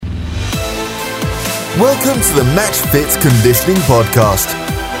Welcome to the Match Fit Conditioning Podcast.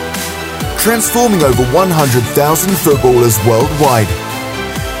 Transforming over 100,000 footballers worldwide.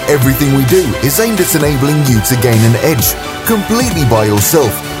 Everything we do is aimed at enabling you to gain an edge completely by yourself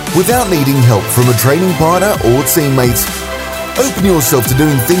without needing help from a training partner or teammate. Open yourself to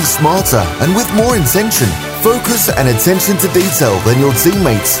doing things smarter and with more intention, focus and attention to detail than your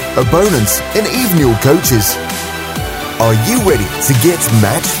teammates, opponents and even your coaches. Are you ready to get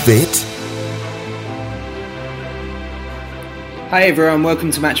match fit? Hi everyone,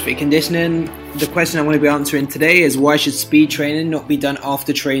 welcome to Match Fit Conditioning. The question I want to be answering today is why should speed training not be done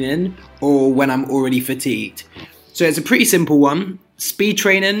after training or when I'm already fatigued? So it's a pretty simple one. Speed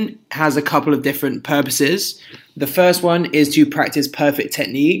training has a couple of different purposes. The first one is to practice perfect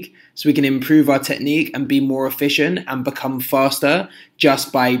technique so we can improve our technique and be more efficient and become faster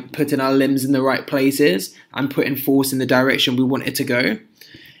just by putting our limbs in the right places and putting force in the direction we want it to go.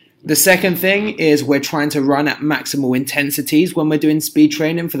 The second thing is we're trying to run at maximal intensities when we're doing speed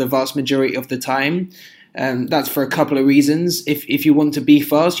training for the vast majority of the time. That's for a couple of reasons. If you want to be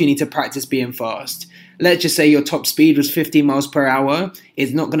fast, you need to practice being fast. Let's just say your top speed was 15 miles per hour.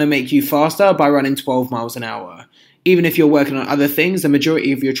 It's not going to make you faster by running 12 miles an hour. Even if you're working on other things, the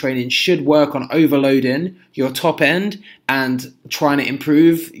majority of your training should work on overloading your top end and trying to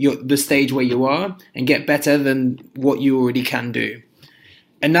improve the stage where you are and get better than what you already can do.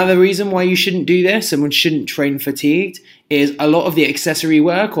 Another reason why you shouldn't do this and shouldn't train fatigued is a lot of the accessory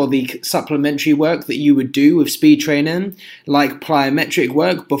work or the supplementary work that you would do with speed training, like plyometric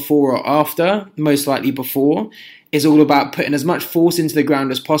work before or after, most likely before, is all about putting as much force into the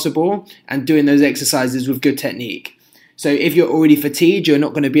ground as possible and doing those exercises with good technique. So if you're already fatigued, you're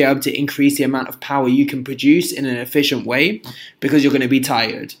not going to be able to increase the amount of power you can produce in an efficient way because you're going to be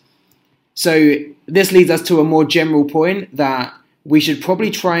tired. So this leads us to a more general point that we should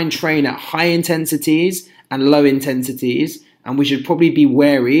probably try and train at high intensities and low intensities, and we should probably be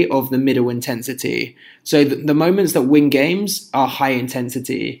wary of the middle intensity. So the moments that win games are high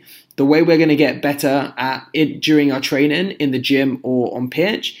intensity. The way we're going to get better at it during our training in the gym or on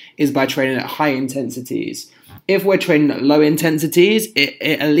pitch is by training at high intensities. If we're training at low intensities, it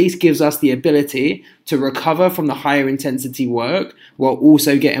at least gives us the ability to recover from the higher intensity work while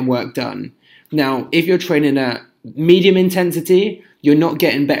also getting work done. Now, if you're training at medium intensity, you're not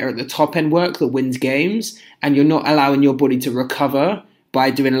getting better at the top end work that wins games, and you're not allowing your body to recover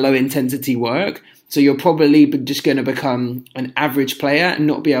by doing low intensity work. So you're probably just going to become an average player and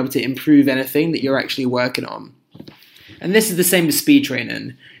not be able to improve anything that you're actually working on. And this is the same as speed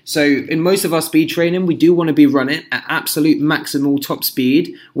training. So in most of our speed training, we do want to be running at absolute maximal top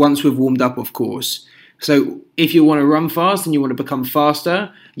speed once we've warmed up, of course. So if you want to run fast and you want to become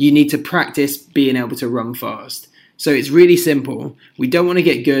faster, you need to practice being able to run fast. So it's really simple. We don't want to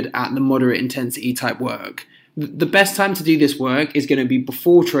get good at the moderate intensity type work. The best time to do this work is going to be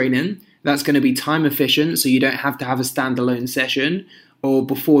before training. That's going to be time efficient, so you don't have to have a standalone session, or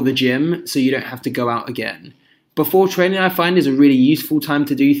before the gym, so you don't have to go out again. Before training, I find, is a really useful time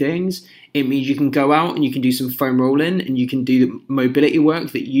to do things. It means you can go out and you can do some foam rolling and you can do the mobility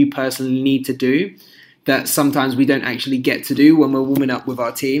work that you personally need to do that sometimes we don't actually get to do when we're warming up with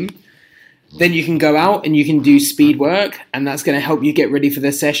our team. Then you can go out and you can do speed work, and that's going to help you get ready for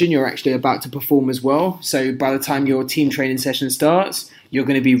the session you're actually about to perform as well. So by the time your team training session starts, you're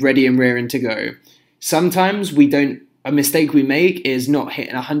going to be ready and raring to go. Sometimes a mistake we make is not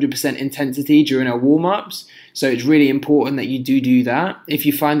hitting 100% intensity during our warm-ups. So it's really important that you do that. If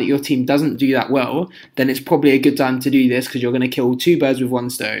you find that your team doesn't do that well, then it's probably a good time to do this because you're going to kill two birds with one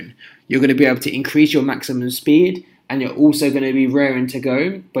stone. You're going to be able to increase your maximum speed, and you're also going to be raring to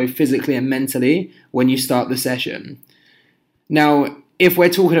go, both physically and mentally, when you start the session. Now, if we're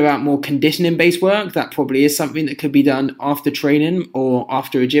talking about more conditioning-based work, that probably is something that could be done after training or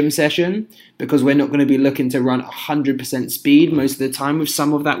after a gym session, because we're not going to be looking to run 100% speed most of the time with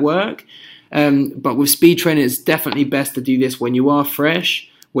some of that work. But with speed training, it's definitely best to do this when you are fresh,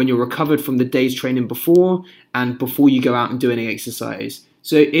 when you're recovered from the day's training before, and before you go out and do any exercise.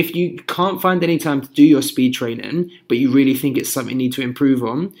 So if you can't find any time to do your speed training, but you really think it's something you need to improve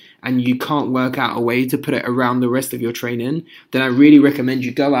on, and you can't work out a way to put it around the rest of your training, then I really recommend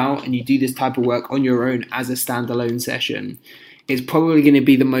you go out and you do this type of work on your own as a standalone session. It's probably going to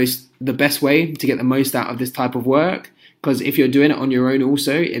be the best way to get the most out of this type of work, because if you're doing it on your own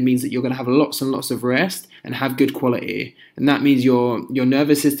also, it means that you're going to have lots and lots of rest and have good quality. And that means your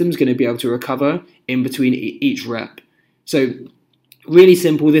nervous system is going to be able to recover in between each rep. So really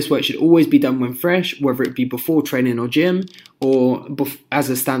simple, this work should always be done when fresh, whether it be before training or gym, or as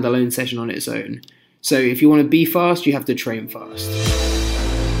a standalone session on its own. So if you want to be fast, you have to train fast.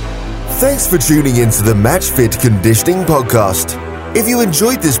 Thanks for tuning into the Match Fit Conditioning Podcast. If you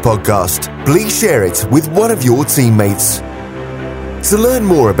enjoyed this podcast, please share it with one of your teammates. To learn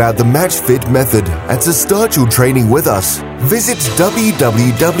more about the Match Fit method and to start your training with us, visit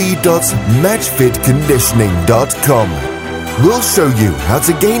www.matchfitconditioning.com. We'll show you how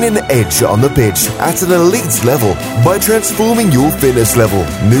to gain an edge on the pitch at an elite level by transforming your fitness level,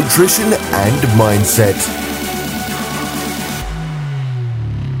 nutrition, and mindset.